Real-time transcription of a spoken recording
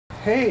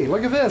Hey,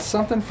 look at this,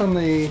 something from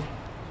the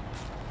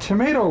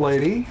tomato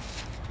lady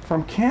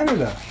from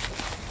Canada.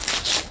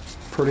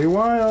 Pretty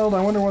wild.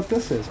 I wonder what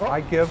this is. I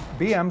give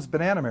BMs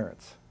banana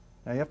merits.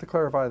 Now you have to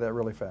clarify that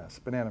really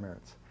fast. Banana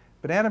merits.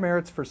 Banana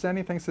merits for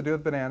sending things to do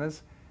with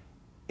bananas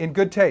in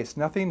good taste.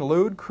 Nothing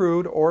lewd,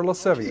 crude, or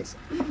lascivious.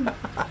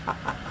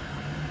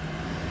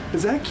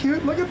 Is that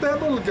cute? Look at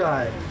that little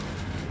guy.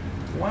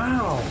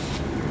 Wow.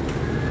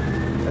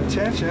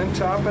 Attention,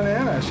 top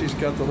banana. She's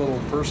got the little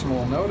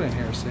personal note in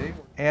here, see?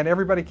 And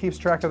everybody keeps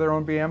track of their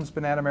own BMs,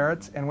 banana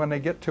merits, and when they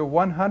get to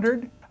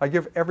 100, I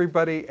give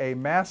everybody a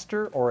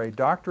master or a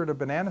doctorate of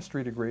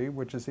bananistry degree,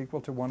 which is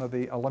equal to one of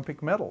the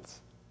Olympic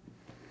medals.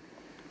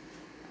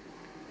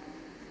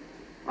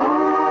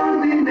 All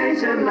the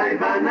nations like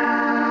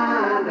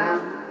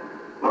banana,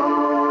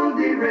 all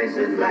the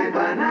races like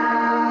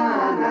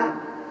banana.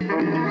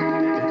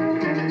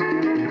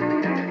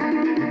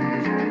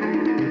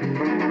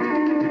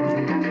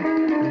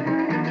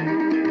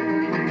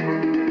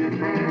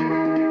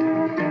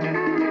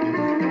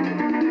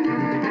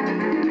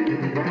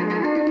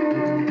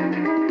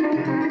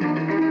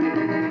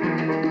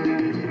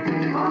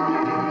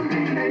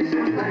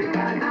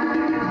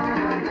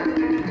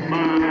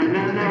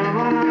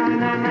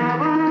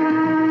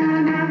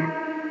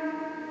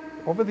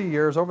 Over the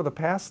years, over the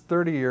past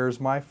 30 years,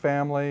 my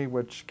family,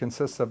 which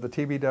consists of the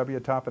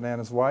TBW Top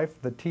Banana's wife,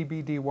 the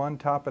TBD1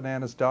 Top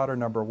Banana's daughter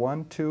number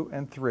 1, 2,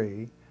 and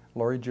 3,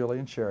 Lori, Julie,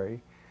 and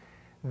Sherry,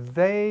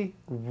 they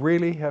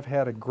really have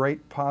had a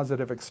great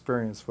positive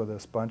experience with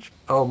this bunch.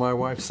 Oh, my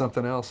wife's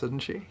something else,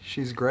 isn't she?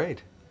 She's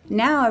great.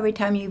 Now, every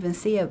time you even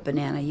see a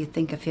banana, you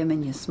think of him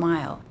and you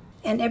smile.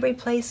 And every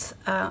place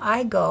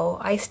I go,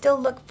 I still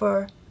look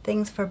for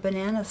things for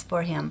bananas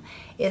for him.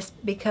 It's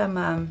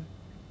become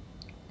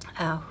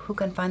who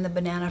can find the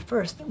banana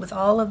first. With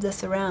all of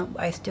this around,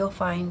 I still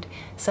find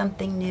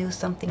something new,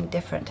 something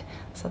different,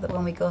 so that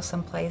when we go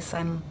someplace,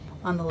 I'm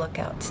on the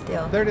lookout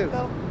still. There it is.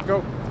 Go. Go.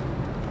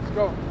 Let's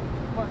go.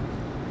 Come on.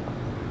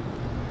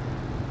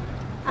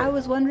 I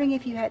was wondering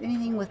if you had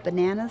anything with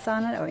bananas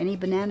on it or any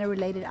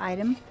banana-related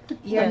item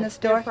here in the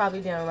store. They're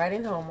probably doing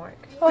writing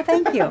homework. Oh,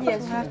 thank you.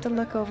 Yes. We'll have to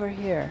look over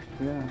here.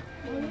 Yeah.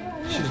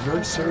 She's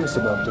very serious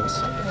about this.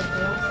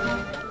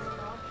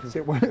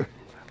 See,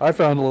 I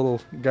found a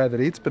little guy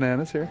that eats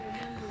bananas here.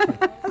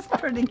 That's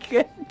pretty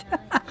good.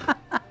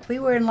 We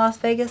were in Las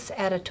Vegas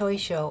at a toy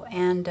show,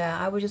 and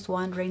I was just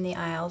wandering the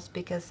aisles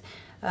because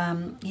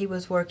he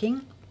was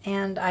working,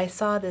 and I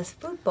saw this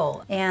fruit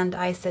bowl, and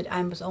I said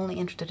I was only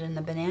interested in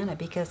the banana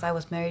because I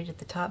was married to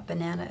the top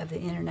banana of the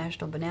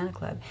International Banana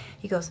Club.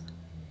 He goes,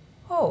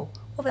 oh,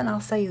 well then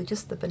I'll sell you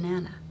just the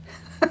banana.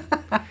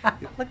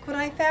 Look what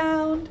I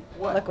found.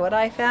 What? Look what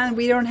I found.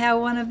 We don't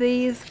have one of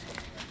these.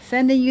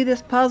 Sending you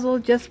this puzzle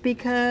just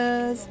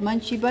because.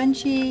 Munchy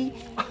bunchy.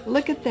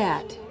 Look at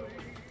that.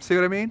 See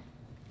what I mean?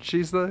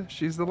 She's the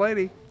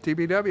lady.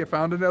 TBW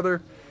found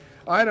another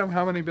item.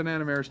 How many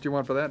banana merits do you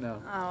want for that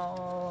now?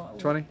 Oh.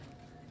 20?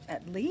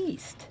 At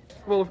least.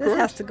 Well, of course. This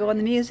has to go in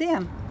the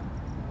museum.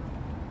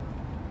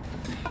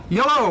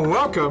 Hello,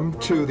 welcome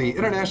to the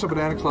International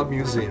Banana Club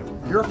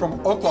Museum. You're from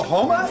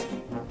Oklahoma?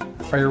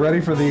 Are you ready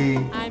for the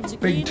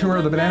big tour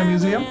of the Banana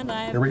Museum?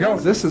 Here we go.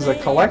 This is a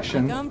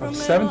collection of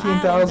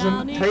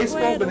 17,000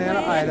 tasteful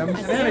banana items.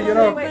 Banana, you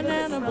know.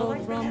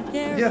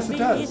 Yes, it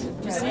does.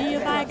 To see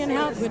if I can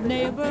help with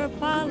neighbor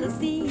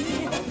policy.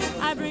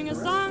 I bring a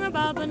song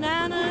about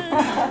bananas.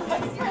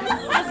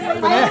 I sing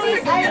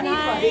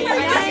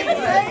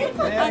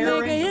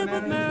a hip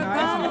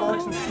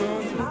Americana.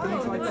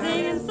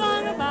 Singing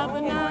song about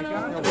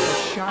bananas.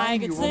 I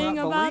could sing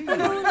about the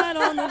moonlight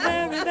on the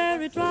very,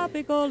 very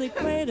tropical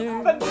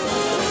equator.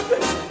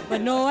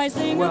 But no, I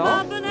sing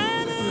about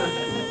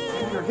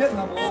bananas. You're hitting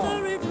them in all.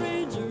 the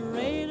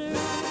refrigerator.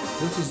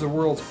 This is the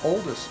world's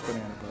oldest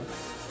banana book.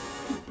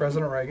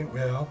 President Reagan,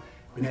 well,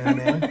 Banana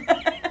Man,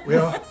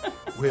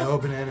 well,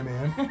 Banana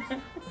Man,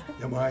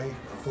 am I a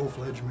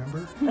full-fledged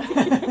member?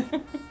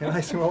 And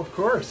I said, well, of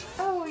course.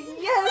 Oh,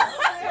 yes!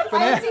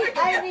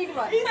 I need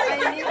one.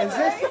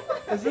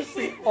 Is this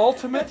the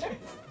ultimate?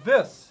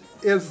 This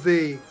is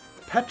the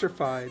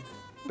petrified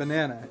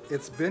banana.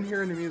 It's been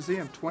here in the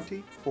museum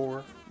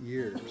 24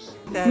 year.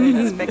 That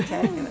is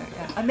spectacular.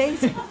 Yeah.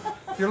 Amazing.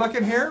 You're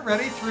looking here.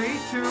 Ready? 3,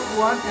 2,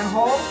 1, and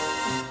hold.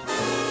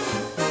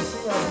 Can you see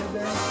what I did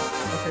there?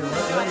 Okay,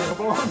 ready?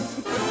 Come on.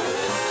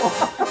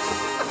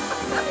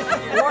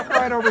 Walk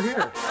right over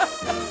here.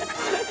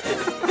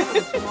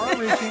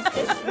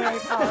 It's very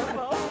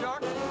powerful.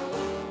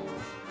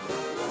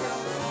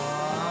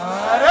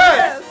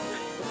 Yes.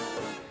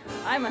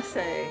 I must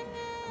say,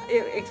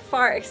 it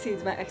far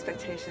exceeds my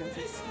expectations.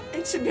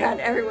 It should be on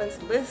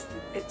everyone's list.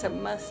 It's a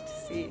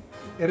must-see.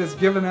 It has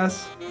given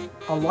us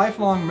a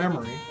lifelong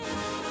memory.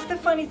 The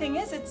funny thing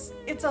is,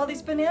 it's all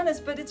these bananas,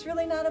 but it's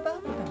really not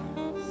about the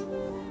bananas.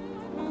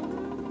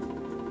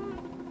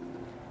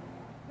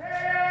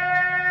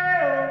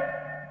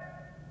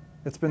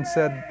 It's been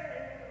said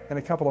in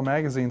a couple of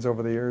magazines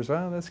over the years,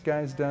 well, this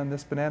guy's done,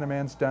 this banana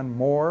man's done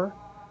more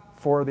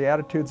for the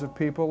attitudes of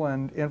people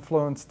and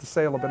influence the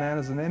sale of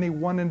bananas than any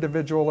one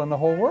individual in the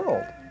whole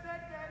world.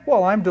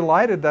 Well, I'm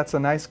delighted. That's a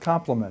nice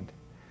compliment.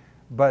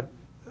 But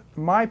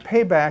my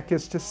payback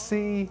is to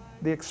see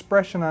the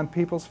expression on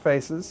people's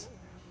faces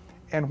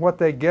and what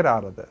they get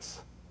out of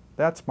this.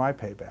 That's my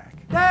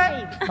payback.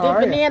 The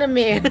banana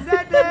man.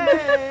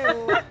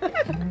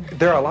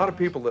 There are a lot of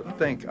people that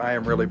think I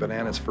am really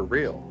bananas for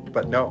real,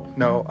 but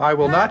no, I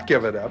will not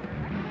give it up.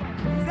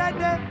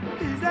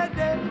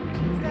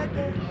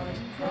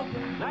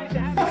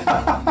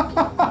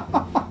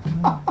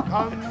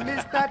 Come,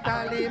 Mr.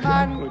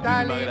 Tallyman,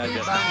 tally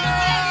me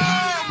banana.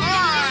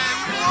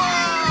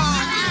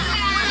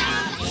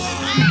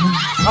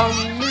 Come,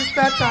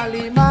 Mr.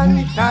 Tallyman,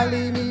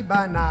 tally me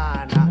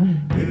banana.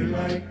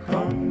 Daylight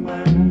come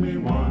and me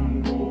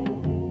want go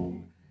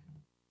home.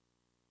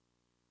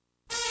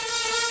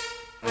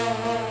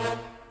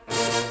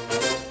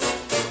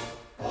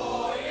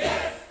 Oh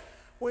yes,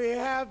 we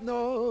have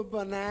no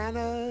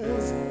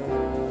bananas.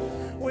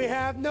 We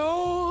have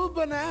no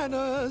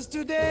bananas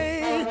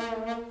today.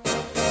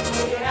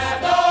 We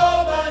have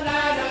no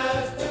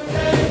bananas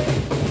today.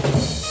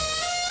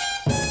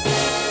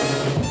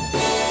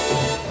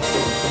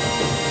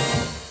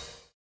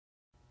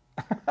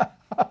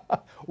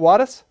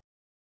 Wattis?